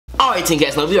Alright team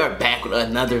guys, now we are back with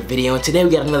another video, and today we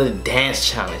got another dance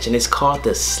challenge, and it's called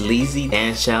the Sleazy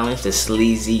Dance Challenge, the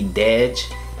SleezyDej,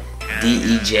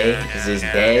 D-E-J, is this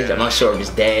Dej? I'm not sure if it's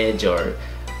Dej or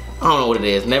I don't know what it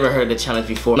is. Never heard the challenge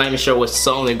before. Not even sure what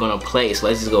song they're gonna play, so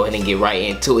let's just go ahead and get right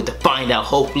into it to find out.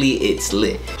 Hopefully it's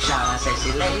lit.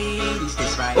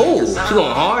 Oh, she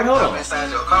going hard? Hold on.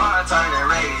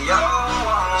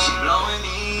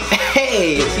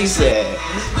 Hey, she said.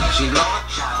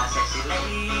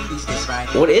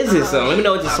 What is this song? Let me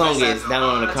know what the song is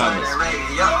down in the comments.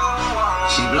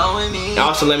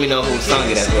 Also let me know who sung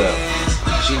it as well.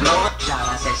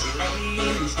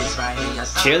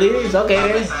 Cheerleaders? Okay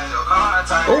then.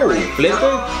 Oh,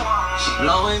 Flipper?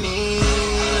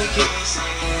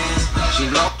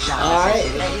 Alright.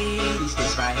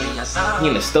 You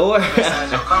in the store?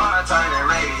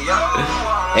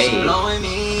 Hey.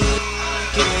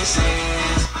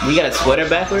 You got a sweater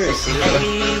backwards? Hey.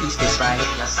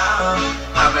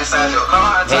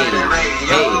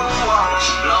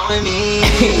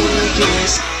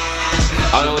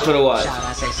 I don't know which one to watch.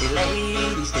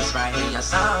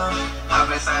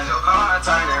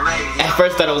 At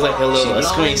first I thought it was like a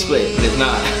screen split, but it's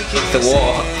not. It's the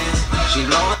wall.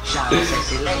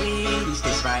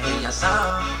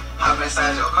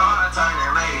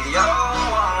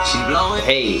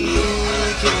 Hey.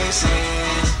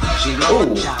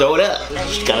 Ooh, throw it up.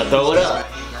 You gotta throw it up.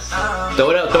 Throw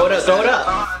it up, throw it up, throw it up.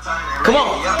 Come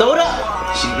on, throw it up.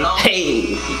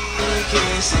 Hey.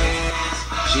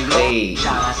 Hey.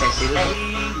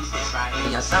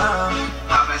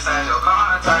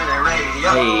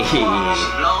 Hey.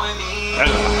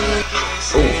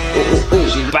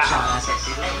 Ooh, bow.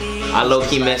 I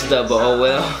low-key messed up, but oh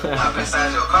well.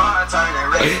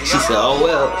 She said, oh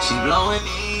well.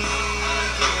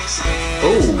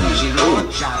 Ooh.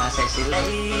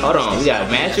 Hold on, we got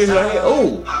matches right here.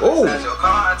 Ooh.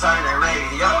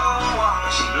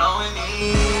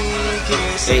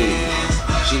 Hey.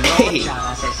 Hey.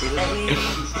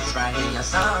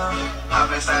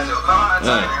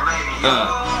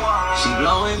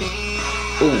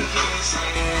 Ooh.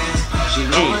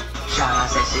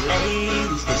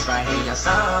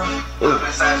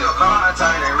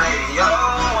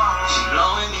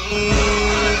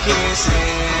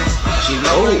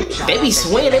 Oh, they be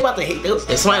swinging, they about to hit.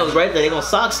 If somebody was right there, they gonna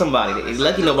sock somebody. It's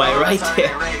lucky nobody right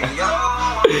there.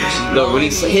 Gonna really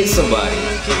hit somebody.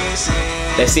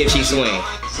 Let's see if she swing.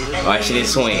 Alright, she didn't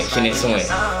swing. She didn't swing.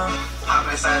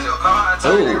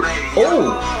 Ooh.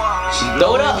 Ooh.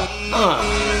 Throw it up.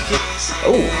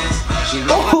 Ooh.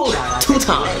 Ooh. 2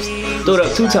 times. Throw it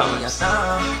up 2 times. Ooh,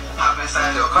 I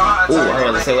was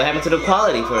about to say what happened to the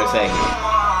quality for a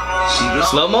second.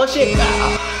 Slow motion?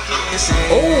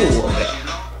 Oh, okay.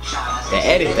 The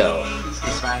edit though.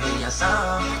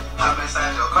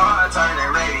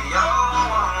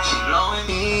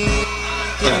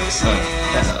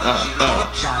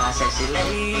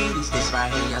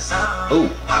 Ooh.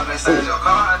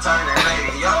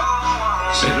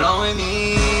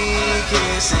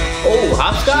 Oh,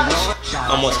 hopscotch?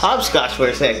 Almost hopscotch for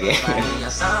a second.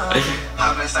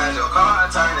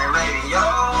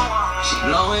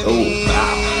 Oh,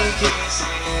 wow.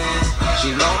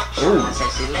 Ooh,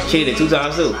 she did it 2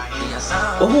 times too.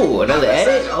 Ooh, another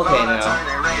edit? Okay now.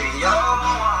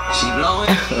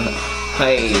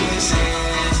 Hey.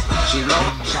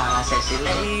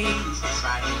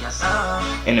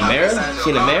 In the mirror? She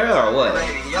in the mirror or what? I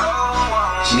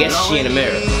guess she in the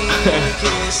mirror.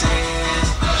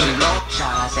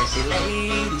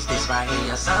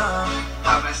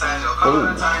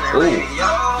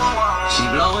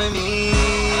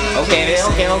 Okay.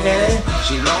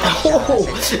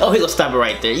 Oh, he gonna stop it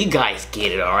right there. You guys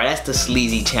get it, alright? That's the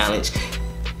Sleazy Challenge.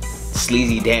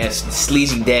 Sleazy Dance,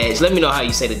 SleezyDej. Let me know how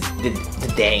you say the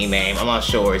dang name. I'm not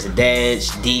sure. Is it Dej,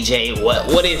 DJ?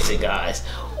 What is it, guys?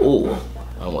 Ooh,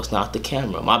 I almost knocked the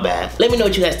camera. My bad. Let me know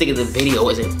what you guys think of the video.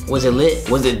 Was it lit?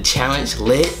 Was the challenge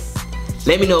lit?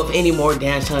 Let me know if any more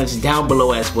dance challenges down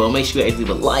below as well. Make sure you guys leave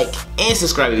a like and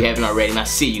subscribe if you haven't already. And I'll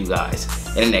see you guys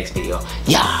in the next video.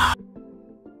 Yeah.